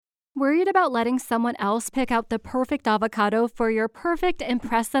Worried about letting someone else pick out the perfect avocado for your perfect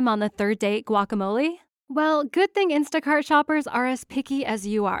impress them on the third date guacamole? Well, good thing Instacart shoppers are as picky as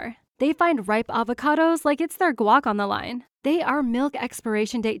you are. They find ripe avocados like it's their guac on the line. They are milk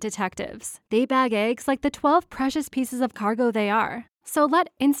expiration date detectives. They bag eggs like the 12 precious pieces of cargo they are. So let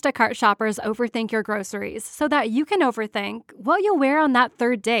Instacart shoppers overthink your groceries so that you can overthink what you'll wear on that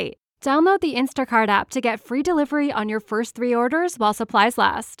third date. Download the Instacart app to get free delivery on your first 3 orders while supplies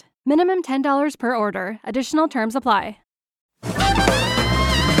last. Minimum $10 per order. Additional terms apply.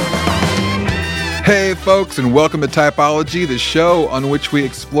 Hey folks, and welcome to Typology, the show on which we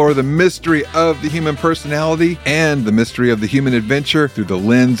explore the mystery of the human personality and the mystery of the human adventure through the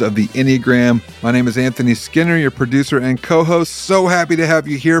lens of the Enneagram. My name is Anthony Skinner, your producer and co-host. So happy to have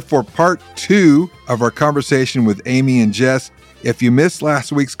you here for part 2 of our conversation with Amy and Jess. If you missed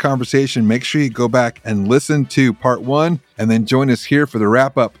last week's conversation, make sure you go back and listen to part 1 and then join us here for the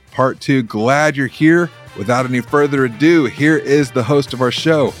wrap-up, part 2. Glad you're here. Without any further ado, here is the host of our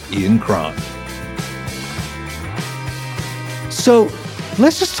show, Ian Cron. So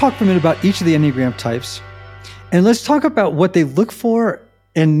let's just talk for a minute about each of the Enneagram types, and let's talk about what they look for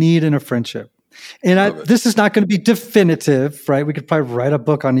and need in a friendship. And this is not going to be definitive, right? We could probably write a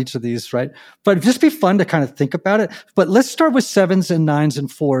book on each of these, right? But it'd just be fun to kind of think about it. But let's start with 7s and 9s and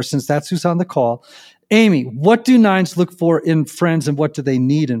 4s, since that's who's on the call. Amy, what do 9s look for in friends, and what do they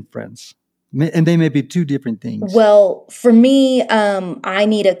need in friends? And they may be 2 different things. Well, for me, I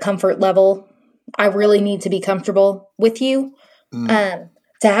need a comfort level. I really need to be comfortable with you. To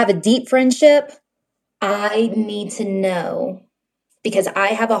have a deep friendship, I need to know, because I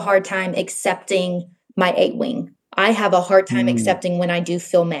have a hard time accepting my 8 wing. I have a hard time accepting when I do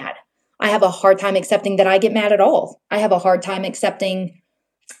feel mad. I have a hard time accepting that I get mad at all. I have a hard time accepting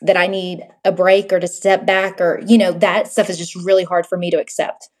that I need a break or to step back, or, that stuff is just really hard for me to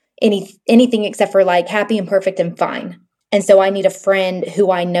accept. Anything except for like happy and perfect and fine. And so I need a friend who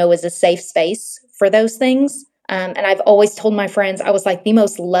I know is a safe space for those things. And I've always told my friends, I was like, the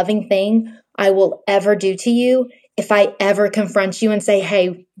most loving thing I will ever do to you, if I ever confront you and say,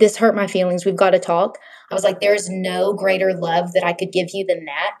 hey, this hurt my feelings, we've got to talk. I was like, there's no greater love that I could give you than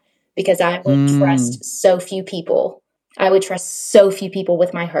that, because I would trust so few people. I would trust so few people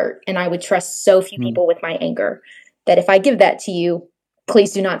with my hurt, and I would trust so few people with my anger, that if I give that to you,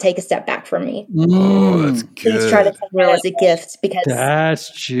 please do not take a step back from me. That's good. Please try to take it as a gift, because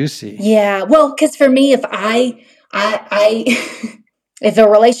that's juicy. Yeah. Well, because for me, if if a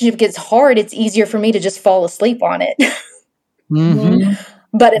relationship gets hard, it's easier for me to just fall asleep on it.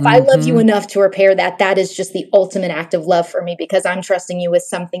 But if I love you enough to repair that, that is just the ultimate act of love for me, because I'm trusting you with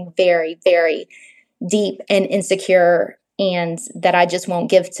something very, very deep and insecure, and that I just won't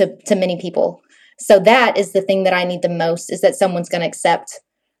give to many people. So that is the thing that I need the most, is that someone's going to accept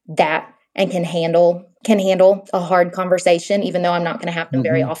that and can handle a hard conversation, even though I'm not going to have them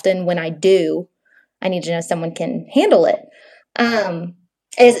very often. When I do, I need to know someone can handle it.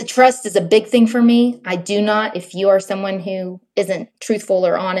 Trust is a big thing for me. I do not, if you are someone who isn't truthful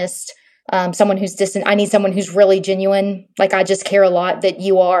or honest, someone who's distant, I need someone who's really genuine. Like, I just care a lot that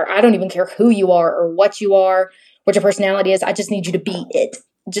you are. I don't even care who you are or what you are, what your personality is. I just need you to be it.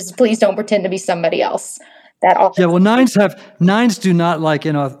 Just please don't pretend to be somebody else. Yeah, well, 9s do not like,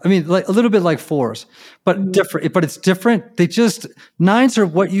 like a little bit like 4s, but different. But it's different. 9s are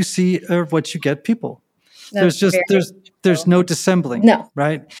what you see or what you get people. There's no dissembling. No.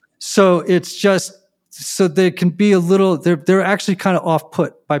 Right. So it's just, so they can be a little, they're actually kind of off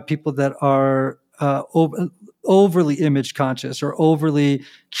put by people that are overly image conscious or overly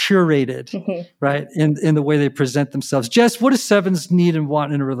curated, right? In the way they present themselves. Jess, what do 7s need and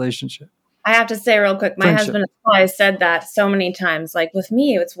want in a relationship? I have to say real quick, my husband has always said that so many times. Like, with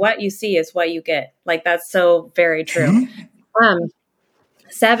me, it's what you see is what you get. Like, that's so very true.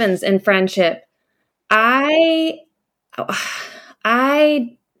 7s in friendship, I don't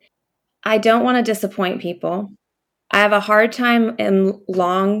want to disappoint people. I have a hard time in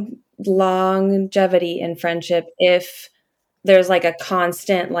longevity in friendship if there's like a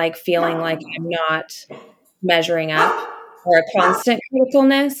constant like feeling like I'm not measuring up, or a constant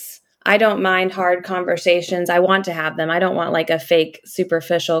criticalness. I don't mind hard conversations. I want to have them. I don't want like a fake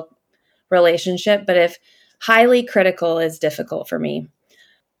superficial relationship, but if highly critical is difficult for me.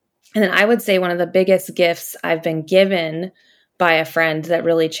 And then I would say one of the biggest gifts I've been given by a friend that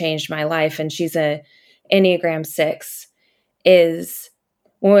really changed my life, and she's a Enneagram 6, is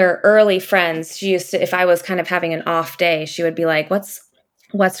when we were early friends, she used to, if I was kind of having an off day, she would be like,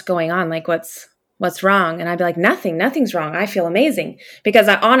 what's going on? Like, what's wrong? And I'd be like, nothing's wrong. I feel amazing, because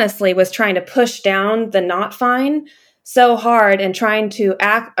I honestly was trying to push down the not fine so hard and trying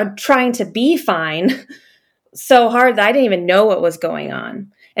to be fine so hard that I didn't even know what was going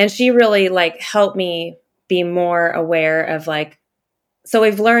on. And she really like helped me be more aware of like, so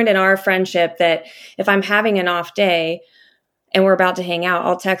we've learned in our friendship that if I'm having an off day and we're about to hang out,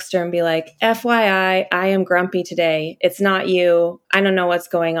 I'll text her and be like, FYI, I am grumpy today. It's not you. I don't know what's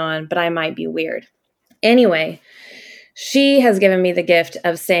going on, but I might be weird. Anyway, she has given me the gift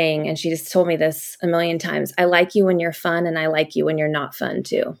of saying, and she just told me this a million times, I like you when you're fun and I like you when you're not fun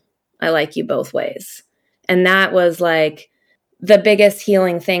too. I like you both ways. And that was like the biggest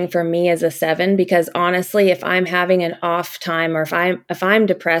healing thing for me as a 7, because honestly, if I'm having an off time or if I'm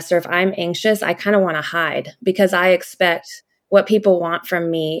depressed or if I'm anxious, I kind of want to hide because I expect what people want from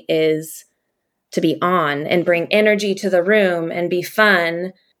me is to be on and bring energy to the room and be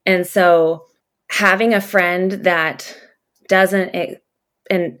fun. And so having a friend that doesn't,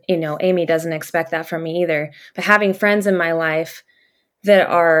 and you know, Amy doesn't expect that from me either, but having friends in my life that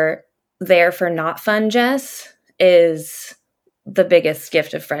are there for not fun Jess is the biggest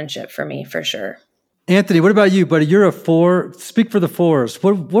gift of friendship for me, for sure. Anthony, what about you, buddy? You're a 4. Speak for the 4s.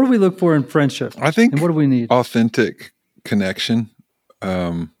 What do we look for in friendship? I think, and what do we need? Authentic connection.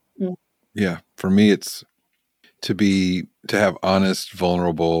 Yeah, for me, it's to have honest,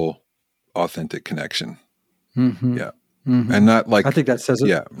 vulnerable, authentic connection. Mm-hmm. Yeah, and not like, I think that says it.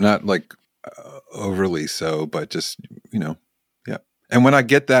 Yeah, not like overly so, but just yeah. And when I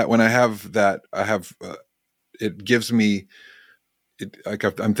get that, when I have that, it gives me. Like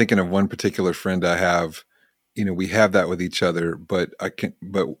I'm thinking of one particular friend I have, we have that with each other, but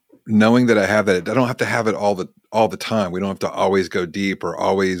knowing that I have that, I don't have to have it all the time. We don't have to always go deep or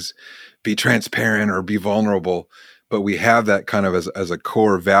always be transparent or be vulnerable, but we have that kind of as a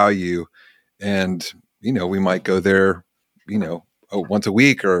core value. And, we might go there, once a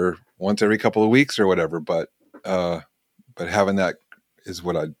week or once every couple of weeks or whatever, but having that is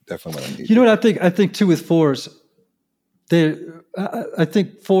what I definitely need. You know what I think? I think too with 4s, I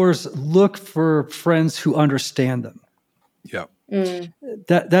think 4s look for friends who understand them. Yeah.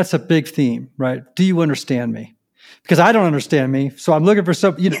 That's a big theme, right? Do you understand me? Because I don't understand me. So I'm looking for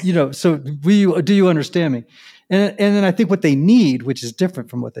some, so do you understand me? And then I think what they need, which is different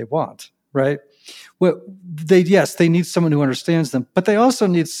from what they want, right? They need someone who understands them, but they also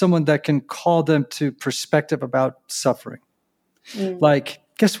need someone that can call them to perspective about suffering. Like,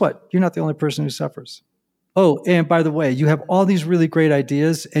 guess what? You're not the only person who suffers. Oh, and by the way, you have all these really great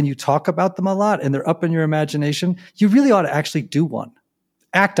ideas and you talk about them a lot and they're up in your imagination. You really ought to actually do one.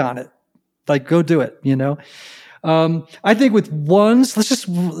 Act on it. Like, go do it, I think with 1s,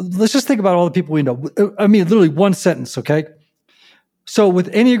 let's just think about all the people we know. I mean, literally one sentence, okay? So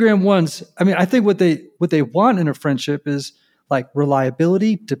with Enneagram 1s, I mean, I think what they want in a friendship is like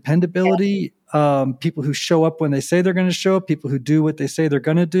reliability, dependability, people who show up when they say they're going to show up, people who do what they say they're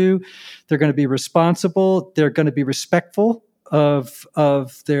going to do. They're going to be responsible. They're going to be respectful of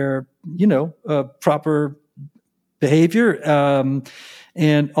their, proper behavior,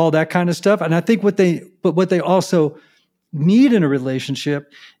 and all that kind of stuff. And I think what they also need in a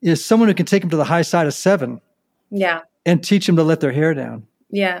relationship is someone who can take them to the high side of 7. Yeah. And teach them to let their hair down.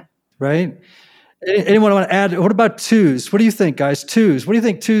 Yeah. Right? Anyone want to add? What about 2s? What do you think, guys? 2s. What do you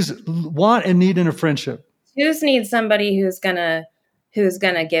think 2s want and need in a friendship? 2s need somebody who's gonna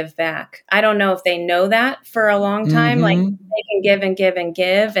give back. I don't know if they know that for a long time. Mm-hmm. Like they can give and give and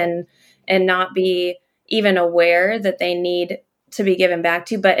give and not be even aware that they need to be given back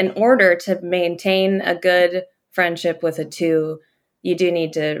to. But in order to maintain a good friendship with a 2, you do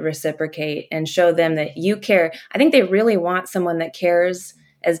need to reciprocate and show them that you care. I think they really want someone that cares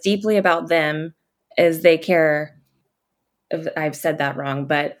as deeply about them as they care. I've said that wrong,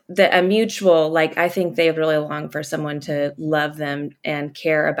 but a mutual, like, I think they really long for someone to love them and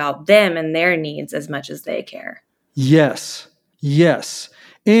care about them and their needs as much as they care. Yes.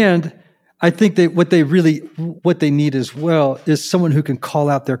 And I think that what they need as well is someone who can call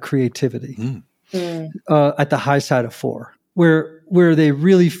out their creativity at the high side of 4, where they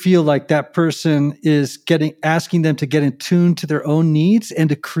really feel like that person is asking them to get in tune to their own needs and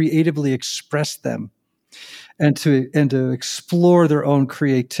to creatively express them and to explore their own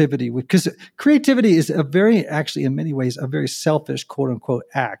creativity, because creativity is actually in many ways a very selfish, quote unquote,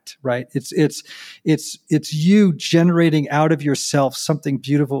 act, right? It's you generating out of yourself something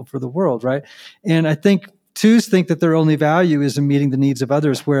beautiful for the world, right? And I think 2s think that their only value is in meeting the needs of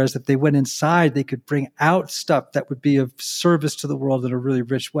others, whereas if they went inside, they could bring out stuff that would be of service to the world in a really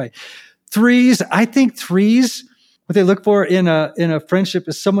rich way. 3s, I think 3s, What they look for in a friendship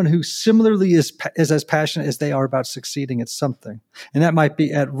is someone who similarly is as passionate as they are about succeeding at something. And that might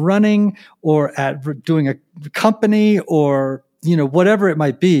be at running or at doing a company or, whatever it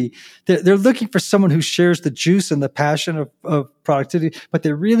might be. They're looking for someone who shares the juice and the passion of productivity. What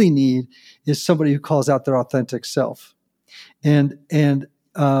they really need is somebody who calls out their authentic self and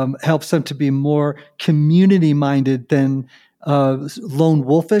helps them to be more community minded than lone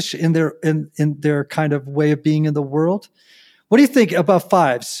wolfish in their kind of way of being in the world. What do you think about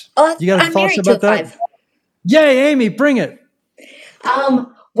fives? You got any thoughts about that? 5. Yay, Amy, bring it.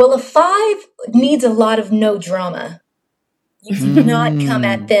 Well, a 5 needs a lot of no drama. You cannot come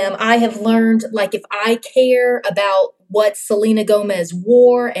at them. I have learned, like, if I care about what Selena Gomez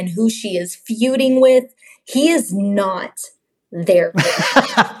wore and who she is feuding with, he is not there.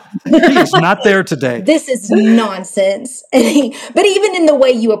 He is not there today. This is nonsense. But even in the way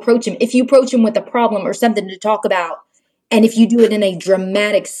you approach him, if you approach him with a problem or something to talk about, and if you do it in a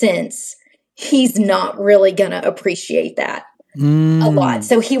dramatic sense, he's not really going to appreciate that a lot.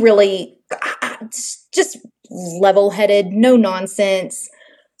 So he really just level-headed, no nonsense.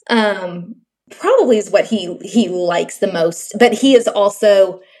 Probably is what he likes the most. But he is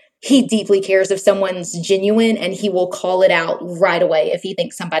also, he deeply cares if someone's genuine, and he will call it out right away if he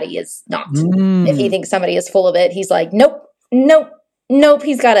thinks somebody is not. If he thinks somebody is full of it, he's like, nope.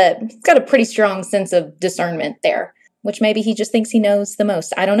 He's got a pretty strong sense of discernment there, which maybe he just thinks he knows the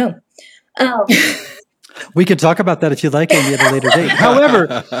most. I don't know. We could talk about that if you like, Amy, at a later date.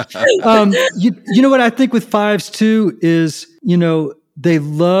 However, you know what I think with 5s too is, they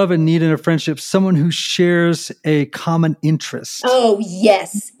love and need in a friendship someone who shares a common interest. Oh,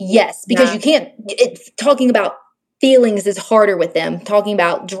 yes. Because you can't, talking about feelings is harder with them. Talking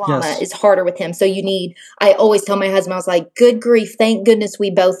about drama is harder with him. So I always tell my husband, I was like, good grief, thank goodness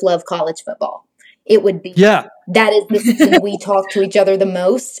we both love college football. It would be, that is the season we talk to each other the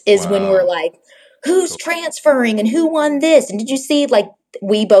most is when we're like, who's transferring and who won this? And did you see, like,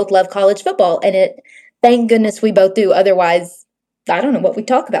 we both love college football, and thank goodness we both do. Otherwise, I don't know what we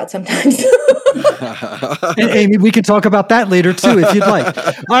talk about sometimes. And Amy, we can talk about that later too, if you'd like.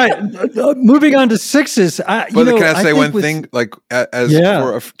 All right, moving on to 6s. Can I say one thing? Like,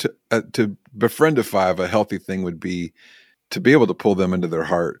 to befriend a 5, a healthy thing would be to be able to pull them into their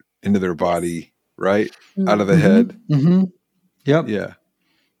heart, into their body, right? Out of the head. Mm-hmm. Yep. Yeah.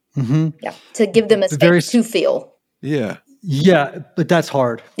 Mm-hmm. Yeah, to give them a space to feel. Yeah. Yeah, but that's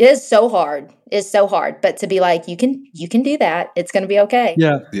hard. It is so hard. It's so hard. But to be like, you can do that. It's going to be okay.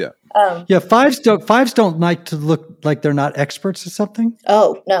 Yeah. Yeah. Fives don't like to look like they're not experts at something.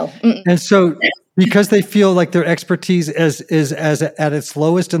 Oh, no. Mm-mm. And so because they feel like their expertise is at its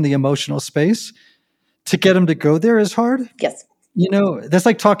lowest in the emotional space, to get them to go there is hard. Yes. That's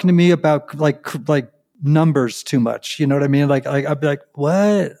like talking to me about like numbers too much. You know what I mean? Like I'd be like,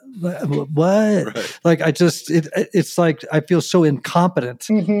 what? Right. Like it's like I feel so incompetent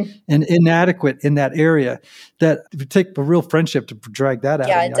and inadequate in that area that it would take a real friendship to drag that out.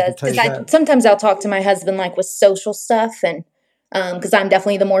 Yeah, it does. Sometimes I'll talk to my husband like with social stuff, and because I'm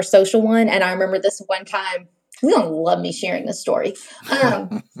definitely the more social one. And I remember this one time. You don't love me sharing this story.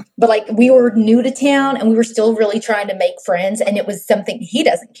 But like we were new to town and we were still really trying to make friends. And it was something, he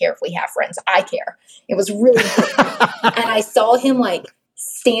doesn't care if we have friends. I care. It was really important. And I saw him like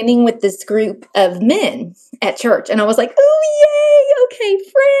standing with this group of men at church. And I was like, oh, yay. Okay,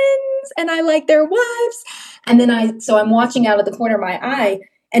 friends. And I like their wives. And then so I'm watching out of the corner of my eye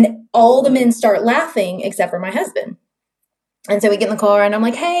and all the men start laughing except for my husband. And so we get in the car and I'm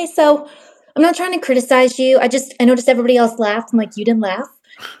like, hey, so I'm not trying to criticize you. I noticed everybody else laughed. I'm like, you didn't laugh.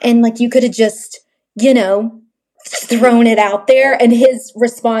 And like, you could have just, thrown it out there. And his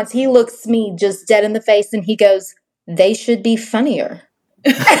response, he looks me just dead in the face and he goes, they should be funnier.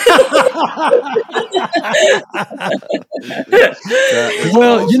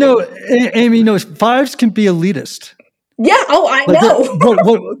 Well, Amy, 5s can be elitist. Yeah. Oh, I know.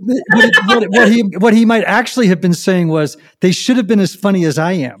 What he might actually have been saying was they should have been as funny as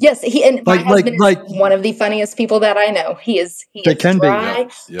I am. Yes, my husband is one of the funniest people that I know. He is dry,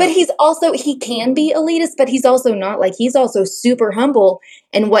 but he can be elitist, but he's also not. Like he's also super humble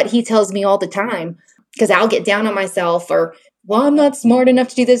in what he tells me all the time. Because I'll get down on myself or, well, I'm not smart enough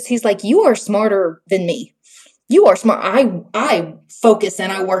to do this. He's like, you are smarter than me. You are smart. I focus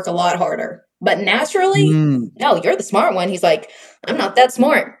and I work a lot harder. But naturally, no, you're the smart one. He's like, I'm not that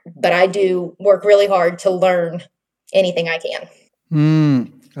smart, but I do work really hard to learn anything I can.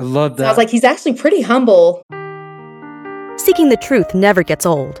 I love that. So I was like, he's actually pretty humble. Seeking the truth never gets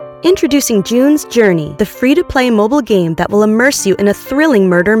old. Introducing June's Journey, the free-to-play mobile game that will immerse you in a thrilling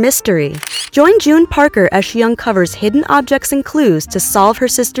murder mystery. Join June Parker as she uncovers hidden objects and clues to solve her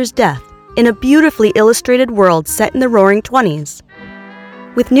sister's death in a beautifully illustrated world set in the Roaring 20s.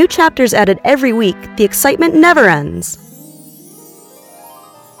 With new chapters added every week, the excitement never ends.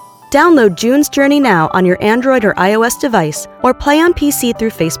 Download June's Journey now on your Android or iOS device, or play on PC through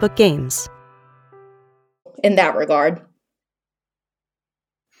Facebook Games. In that regard.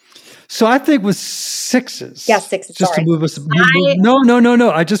 So I think with sixes. Yeah, sixes. Just sorry. to move us.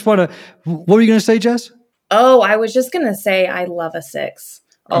 No. I just want to. What were you going to say, Jess? Oh, I was just going to say I love a 6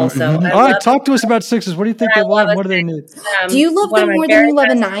 also. Mm-hmm. All right, talk to us about sixes. What do you think they want? What do they need? Do you love them more than you love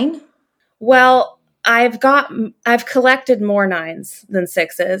a 9? Well, I've collected more 9s than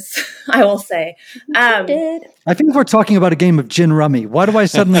 6s, I will say. I think we're talking about a game of gin rummy. Why do I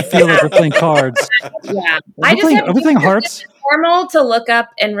suddenly feel like we're playing cards? Yeah. Are we playing hearts? It's normal to look up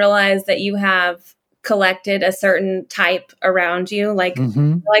and realize that you have collected a certain type around you. Like,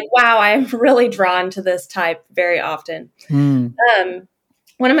 wow, I'm really drawn to this type very often.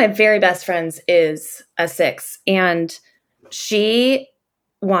 One of my very best friends is a 6, and she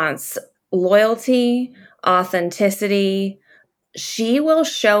wants loyalty, authenticity. She will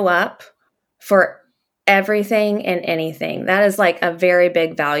show up for everything and anything. That is like a very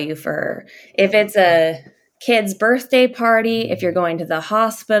big value for her. If it's a kid's birthday party, if you're going to the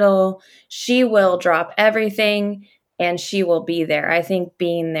hospital, she will drop everything and she will be there. I think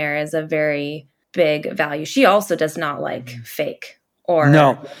being there is a very big value. She also does not like fake or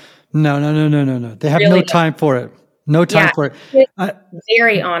No. They have no time for it. No time for it.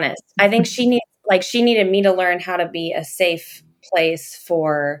 Very honest. I think she needed me to learn how to be a safe place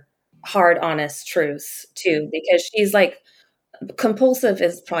for hard, honest truths too, because she's like, compulsive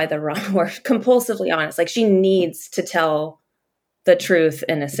is probably the wrong word. Compulsively honest. Like she needs to tell the truth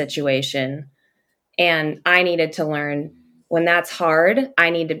in a situation. And I needed to learn when that's hard, I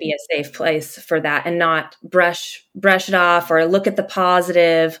need to be a safe place for that and not brush it off or look at the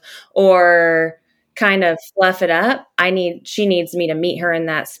positive or kind of fluff it up. She needs me to meet her in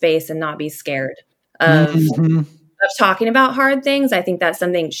that space and not be scared of talking about hard things. I think that's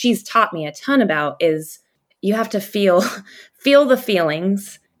something she's taught me a ton about is you have to feel the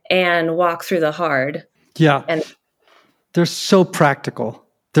feelings and walk through the hard. Yeah. And they're so practical.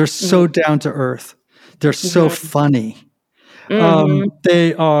 They're so down to earth. They're so funny.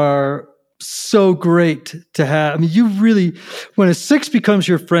 They are so great to have. I mean, you really, when a 6 becomes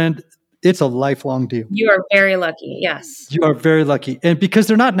your friend, it's a lifelong deal. You are very lucky. Yes. You are very lucky. And because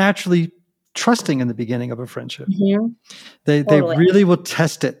they're not naturally trusting in the beginning of a friendship. They really will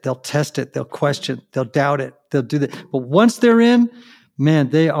test it. They'll test it. They'll question. They'll doubt it. They'll do that. But once they're in, man,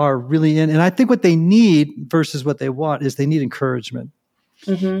 they are really in. And I think what they need versus what they want is they need encouragement.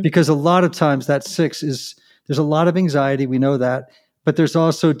 Because a lot of times that 6 is, there's a lot of anxiety. We know that. But there's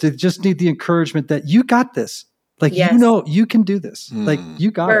also, they just need the encouragement that you got this. Like, you know, you can do this. Like, you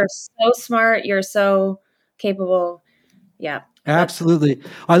got it. You're so smart. You're so capable. Yeah. Absolutely.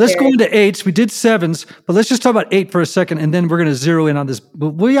 All right, let's go into 8s. We did 7s, but let's just talk about 8 for a second, and then we're going to zero in on this.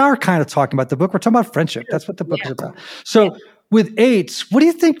 But we are kind of talking about the book. We're talking about friendship. That's what the book is about. So with 8s, what do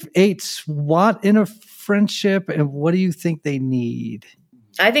you think 8s want in a friendship, and what do you think they need?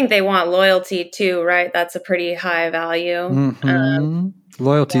 I think they want loyalty too, right? That's a pretty high value.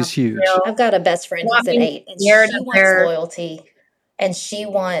 Loyalty is huge. I've got a best friend who's an 8, and she wants loyalty, and she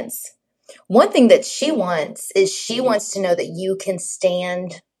wants... One thing that she wants is she wants to know that you can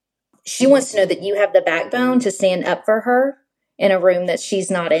stand. She wants to know that you have the backbone to stand up for her in a room that she's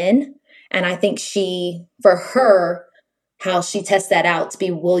not in. And I think for her, how she tests that out to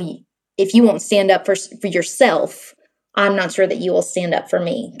be, if you won't stand up for yourself, I'm not sure that you will stand up for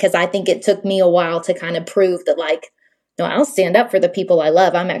me. Because I think it took me a while to kind of prove that, like, no, I'll stand up for the people I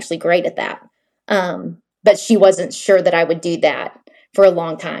love. I'm actually great at that. But she wasn't sure that I would do that for a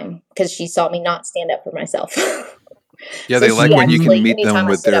long time because she saw me not stand up for myself. Yeah, they like when you can meet them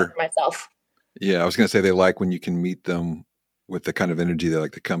with their. Yeah, I was going to say they like when you can meet them with the kind of energy they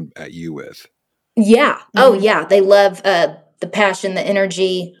like to come at you with. Yeah. Oh, yeah. They love the passion, the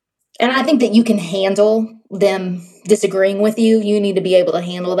energy. And I think that you can handle them disagreeing with you. You need to be able to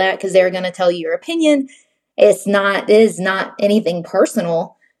handle that because they're going to tell you your opinion. It is not anything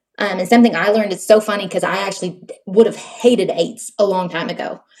personal. And something I learned, it's so funny because I actually would have hated 8s a long time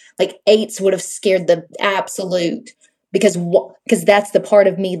ago. Like 8s would have scared the absolute because that's the part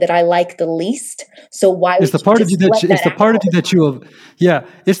of me that I like the least. So why it's the part of you that it's the part of you that you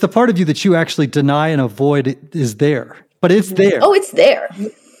it's the part of you that you actually deny and avoid is there, but it's there. Oh, it's there.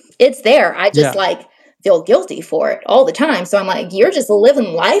 It's there. I just feel guilty for it all the time. So I'm like, you're just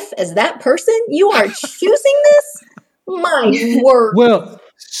living life as that person? You are choosing this? My word. Well,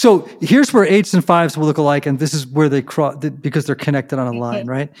 so here's where 8s and 5s will look alike, and this is where they cross because they're connected on a line,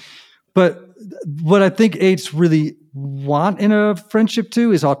 right? But what I think 8s really want in a friendship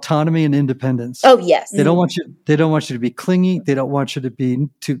too is autonomy and independence. Oh, yes. They don't want you to be clingy. They don't want you to be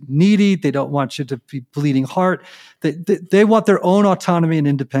too needy. They don't want you to be bleeding heart. They want their own autonomy and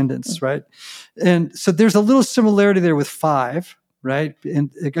independence, right? And so there's a little similarity there with 5, right?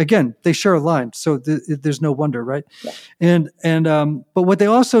 And again, they share a line, so there's no wonder, right? Yeah. But what they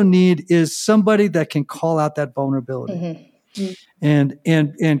also need is somebody that can call out that vulnerability.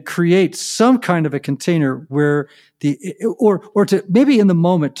 And create some kind of a container where or to maybe in the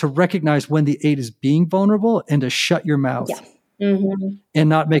moment to recognize when the 8 is being vulnerable and to shut your mouth and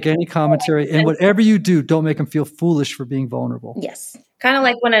not make any commentary. And whatever you do, don't make them feel foolish for being vulnerable. Yes. Kind of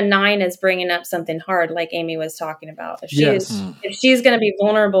like when a 9 is bringing up something hard, like Amy was talking about. If she's going to be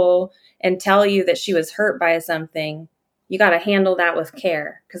vulnerable and tell you that she was hurt by something, you got to handle that with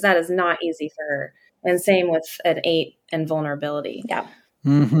care, because that is not easy for her. And same with an 8 and vulnerability. Yeah.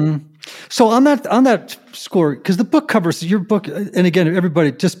 Mm-hmm. So on that score, because the book covers your book, and again,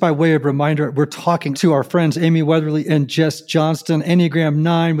 everybody, just by way of reminder, we're talking to our friends Amy Weatherly and Jess Johnston, Enneagram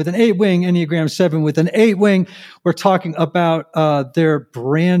 9 with an 8 wing, Enneagram 7 with an 8 wing. We're talking about their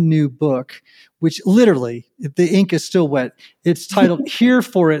brand new book, which literally, the ink is still wet. It's titled Here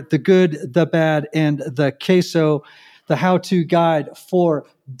for It, the Good, the Bad, and the Queso, the how-to guide for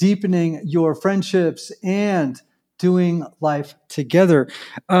deepening your friendships and doing life together.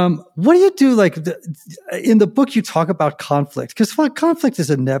 What do you do? Like in the book, you talk about conflict, because conflict is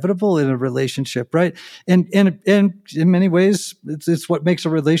inevitable in a relationship, right? And in many ways, it's what makes a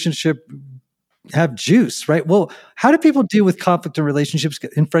relationship have juice, right? Well, how do people deal with conflict in relationships,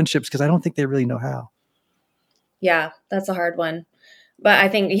 in friendships? Because I don't think they really know how. Yeah, that's a hard one. But I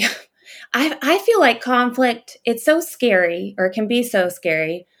think I feel like conflict, it's so scary, or can be so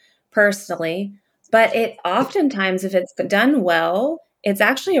scary personally, but it oftentimes, if it's done well, it's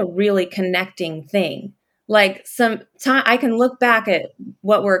actually a really connecting thing. Like some time I can look back at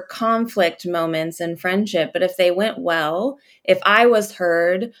what were conflict moments in friendship, but if they went well, if I was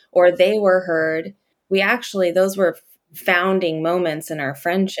heard or they were heard, those were founding moments in our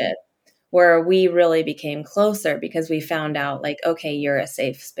friendship where we really became closer because we found out, like, okay, you're a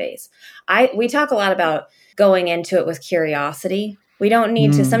safe space. We talk a lot about going into it with curiosity. We don't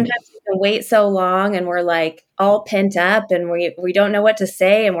need to, sometimes we can wait so long and we're like all pent up and we don't know what to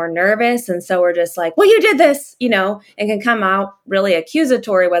say and we're nervous. And so we're just like, well, you did this, and can come out really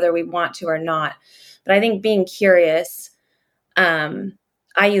accusatory whether we want to or not. But I think being curious,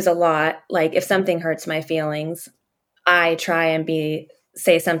 I use a lot, like if something hurts my feelings, I try and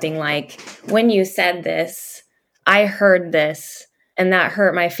say something like, when you said this, I heard this and that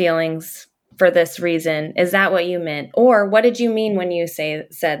hurt my feelings for this reason. Is that what you meant? Or what did you mean when you said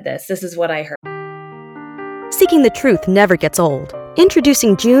this? This is what I heard. Seeking the truth never gets old.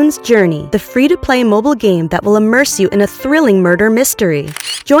 Introducing June's Journey, the free-to-play mobile game that will immerse you in a thrilling murder mystery.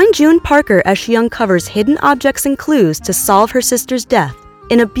 Join June Parker as she uncovers hidden objects and clues to solve her sister's death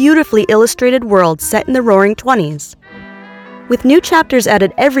in a beautifully illustrated world set in the Roaring 20s. With new chapters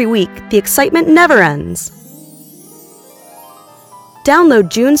added every week, the excitement never ends. Download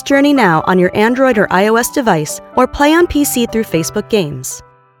June's Journey now on your Android or iOS device, or play on PC through Facebook Games.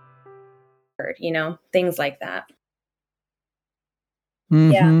 Things like that.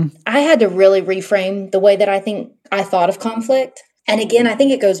 Mm-hmm. Yeah. I had to really reframe the way that I thought of conflict. And again, I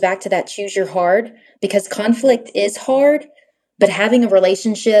think it goes back to that choose your hard, because conflict is hard, but having a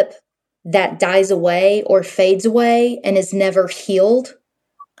relationship that dies away or fades away and is never healed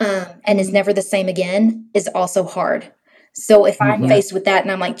and is never the same again is also hard. So if I'm faced with that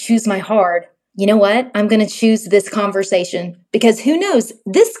and I'm like, choose my hard, you know what? I'm going to choose this conversation, because who knows?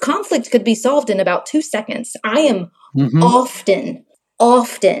 This conflict could be solved in about 2 seconds. I am often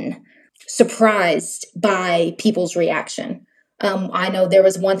surprised by people's reaction. I know there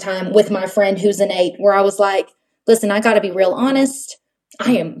was one time with my friend who's an 8 where I was like, listen, I got to be real honest.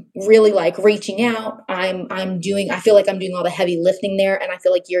 I am really like reaching out. I feel like I'm doing all the heavy lifting there, and I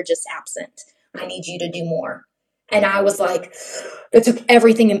feel like you're just absent. I need you to do more. And I was like, it took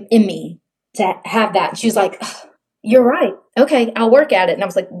everything in me to have that. She was like, you're right. Okay, I'll work at it. And I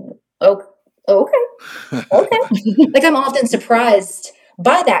was like, oh, okay. Like, I'm often surprised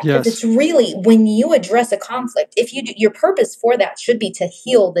by that. Yes. It's really, when you address a conflict, if you do, your purpose for that should be to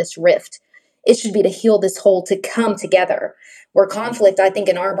heal this rift. It should be to heal this hole, to come together. Where conflict, I think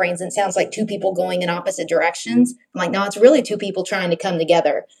in our brains, it sounds like two people going in opposite directions. I'm like, no, it's really two people trying to come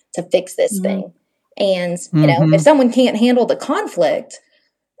together to fix this thing. And, you know, if someone can't handle the conflict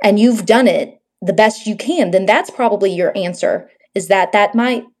and you've done it the best you can, then that's probably your answer, is that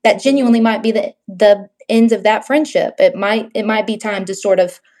genuinely might be the end of that friendship. It might be time to sort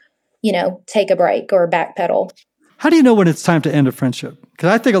of, you know, take a break or backpedal. How do you know when it's time to end a friendship?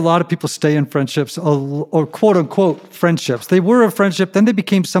 Because I think a lot of people stay in friendships or quote unquote friendships. They were a friendship, then they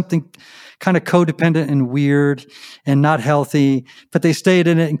became something kind of codependent and weird and not healthy, but they stayed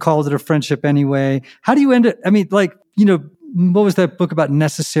in it and called it a friendship anyway. How do you end it? I mean, like, you know, what was that book about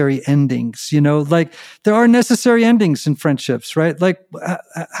necessary endings? You know, like there are necessary endings in friendships, right? Like,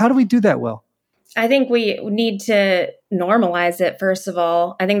 how do we do that well? I think we need to normalize it, first of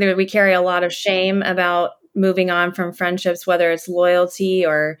all. I think that we carry a lot of shame about moving on from friendships, whether it's loyalty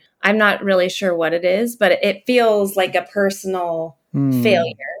or I'm not really sure what it is, but it feels like a personal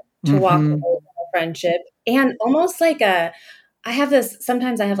failure to walk away from a friendship. And almost like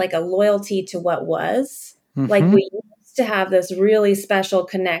sometimes I have like a loyalty to what was. Like we used to have this really special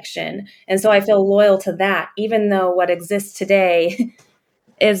connection. And so I feel loyal to that, even though what exists today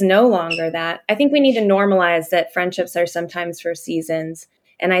is no longer that. I think we need to normalize that friendships are sometimes for seasons.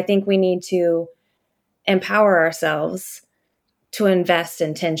 And I think we need to empower ourselves to invest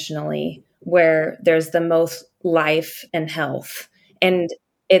intentionally where there's the most life and health. And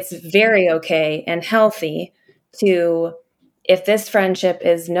it's very okay and healthy to, if this friendship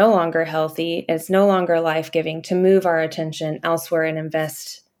is no longer healthy, it's no longer life-giving, to move our attention elsewhere and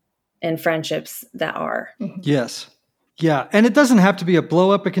invest in friendships that are. Yes. Yeah. And it doesn't have to be a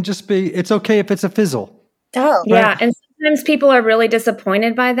blow up. It can just be, it's okay if it's a fizzle. Oh, yeah. Right? And sometimes people are really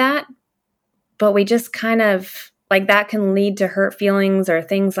disappointed by that, but we just kind of, like, that can lead to hurt feelings or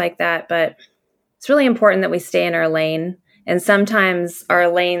things like that. But it's really important that we stay in our lane. And sometimes our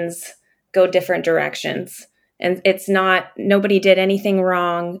lanes go different directions. And it's not, nobody did anything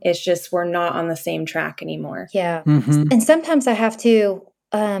wrong. It's just we're not on the same track anymore. Yeah. And sometimes I have to,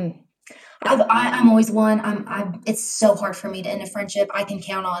 I'm always one, it's so hard for me to end a friendship. I can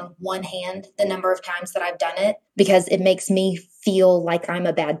count on one hand the number of times that I've done it, because it makes me feel like I'm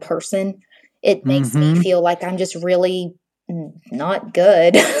a bad person. It makes me feel like I'm just really not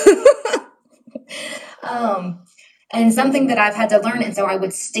good. And something that I've had to learn. And so I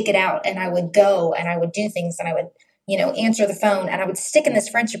would stick it out and I would go and I would do things and I would, you know, answer the phone, and I would stick in this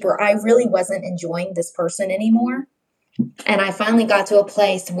friendship where I really wasn't enjoying this person anymore. And I finally got to a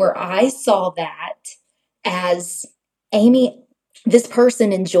place where I saw that as, Amy, this person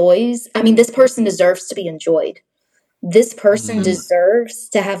deserves to be enjoyed. This person deserves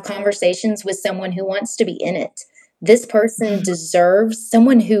to have conversations with someone who wants to be in it. This person deserves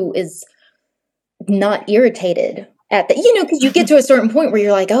someone who is not irritated at the, you know, because you get to a certain point where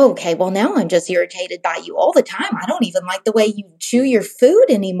you're like, oh, okay, well, now I'm just irritated by you all the time. I don't even like the way you chew your food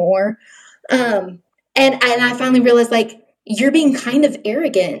anymore. And I finally realized, like, you're being kind of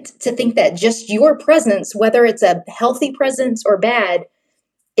arrogant to think that just your presence, whether it's a healthy presence or bad,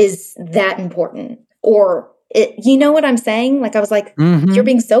 is that important. Or, you know what I'm saying? Like, I was like, you're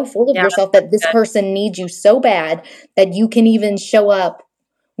being so full of yourself that this person needs you so bad that you can even show up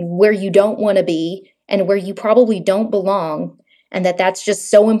where you don't want to be and where you probably don't belong. And that's just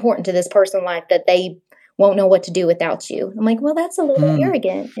so important to this person's life that they won't know what to do without you. I'm like, well, that's a little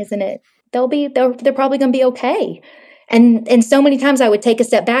arrogant, isn't it? They're probably going to be okay. And so many times I would take a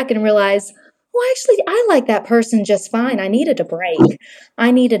step back and realize, well, actually, I like that person just fine. I needed a break.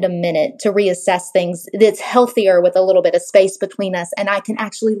 I needed a minute to reassess things. It's healthier with a little bit of space between us, and I can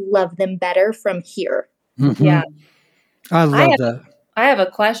actually love them better from here. Yeah. I love that. I have a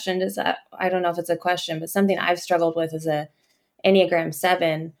question. I don't know if it's a question, but something I've struggled with as a Enneagram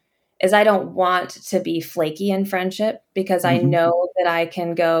 7 is I don't want to be flaky in friendship, because I know that I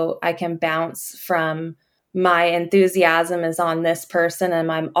can bounce from my enthusiasm is on this person and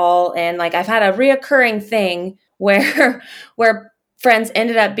I'm all in. Like, I've had a reoccurring thing where friends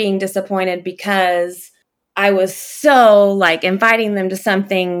ended up being disappointed because I was so, like, inviting them to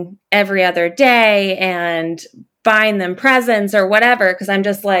something every other day and buying them presents or whatever, because I'm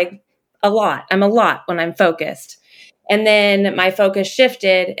just like I'm a lot when I'm focused. And then my focus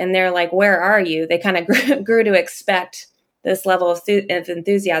shifted and they're like, where are you? They kind of grew to expect this level of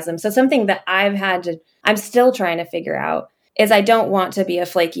enthusiasm. So something that I'm still trying to figure out is I don't want to be a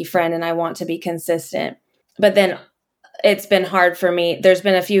flaky friend and I want to be consistent. But then it's been hard for me. There's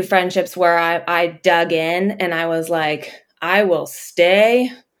been a few friendships where I dug in and I was like, I will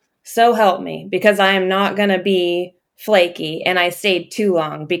stay. So help me, because I am not going to be flaky. And I stayed too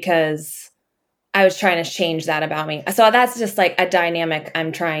long because I was trying to change that about me. So that's just like a dynamic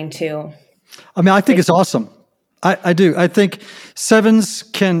I'm trying to. I mean, I think it's awesome. I do. I think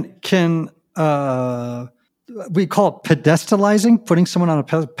 7s can we call it pedestalizing, putting someone on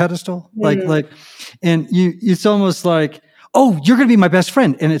a pedestal. And it's almost like, oh, you're going to be my best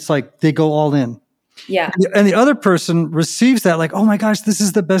friend. And it's like, they go all in. Yeah. And the other person receives that like, oh my gosh, this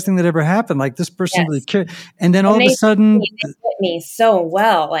is the best thing that ever happened. Like this person really cared. And then all of a sudden they fit me so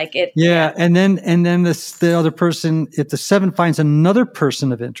well. Like it. Yeah. And then the other person, if the 7 finds another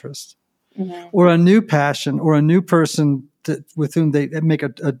person of interest or a new passion or a new person with whom they make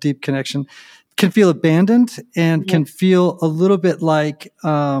a deep connection, can feel abandoned and can feel a little bit like,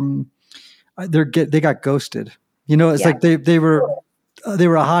 they got ghosted. You know, it's like they were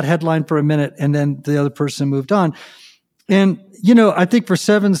a hot headline for a minute and then the other person moved on. And, you know, I think for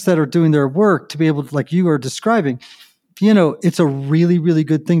 7s that are doing their work to be able to, like you are describing, you know, it's a really, really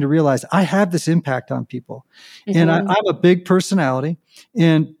good thing to realize I have this impact on people. And I'm a big personality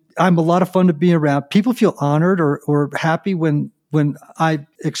and I'm a lot of fun to be around. People feel honored or happy when I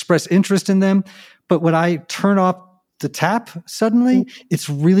express interest in them. But when I turn off the tap suddenly, it's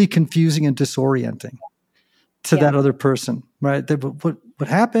really confusing and disorienting to that other person, right? What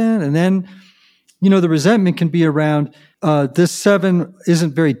happened? And then, you know, the resentment can be around, this 7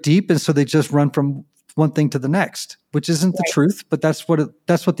 isn't very deep. And so they just run from one thing to the next, which isn't the truth, but that's what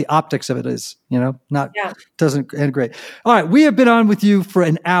the optics of it is, you know, doesn't end great. All right. We have been on with you for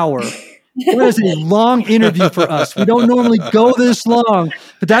an hour. That is a long interview for us. We don't normally go this long,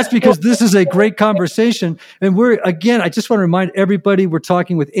 but that's because this is a great conversation. And I just want to remind everybody, we're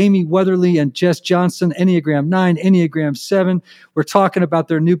talking with Amy Weatherly and Jess Johnston, Enneagram 9, Enneagram 7. We're talking about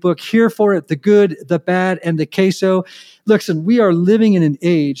their new book, Here for It, The Good, The Bad, and The Queso. Listen, we are living in an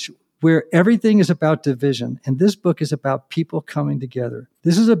age where everything is about division. And this book is about people coming together.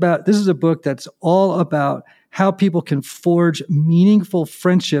 This is a book that's all about how people can forge meaningful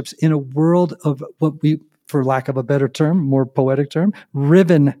friendships in a world of what we, for lack of a better term, more poetic term,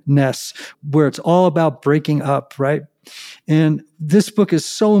 rivenness, where it's all about breaking up, right? And this book is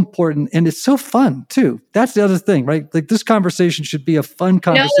so important and it's so fun too. That's the other thing, right? Like this conversation should be a fun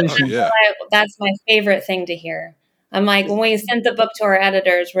conversation. That's my favorite thing to hear. I'm like, when we sent the book to our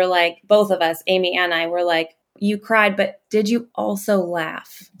editors, we're like, both of us, Amy and I, were like, you cried, but did you also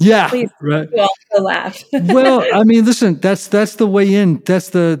laugh? Yeah, please, right. You also laugh. Well, I mean, listen, that's the way in. That's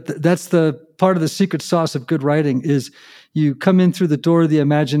the part of the secret sauce of good writing is you come in through the door of the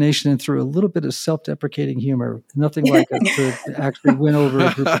imagination and through a little bit of self-deprecating humor. Nothing like it to actually win over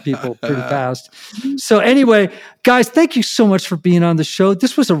a group of people pretty fast. So anyway, guys, thank you so much for being on the show.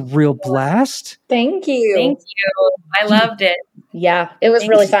 This was a real blast. Thank you. Thank you. I loved it. Yeah, it was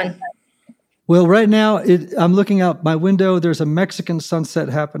really fun. Well, right now, I'm looking out my window. There's a Mexican sunset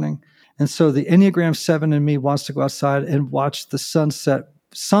happening. And so the Enneagram 7 in me wants to go outside and watch the sunset,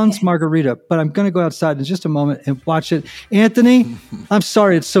 Sun's margarita. But I'm going to go outside in just a moment and watch it. Anthony, I'm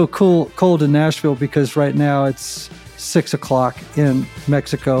sorry it's so cold in Nashville because right now it's 6 o'clock in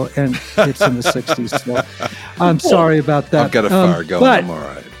Mexico and it's in the 60s. So I'm sorry about that. I've got a fire going. I'm all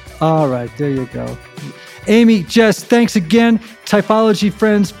right. All right. There you go. Amy, Jess, thanks again. Typology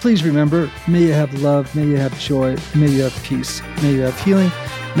friends, please remember, may you have love, may you have joy, may you have peace, may you have healing,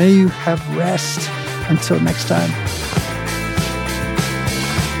 may you have rest. Until next time.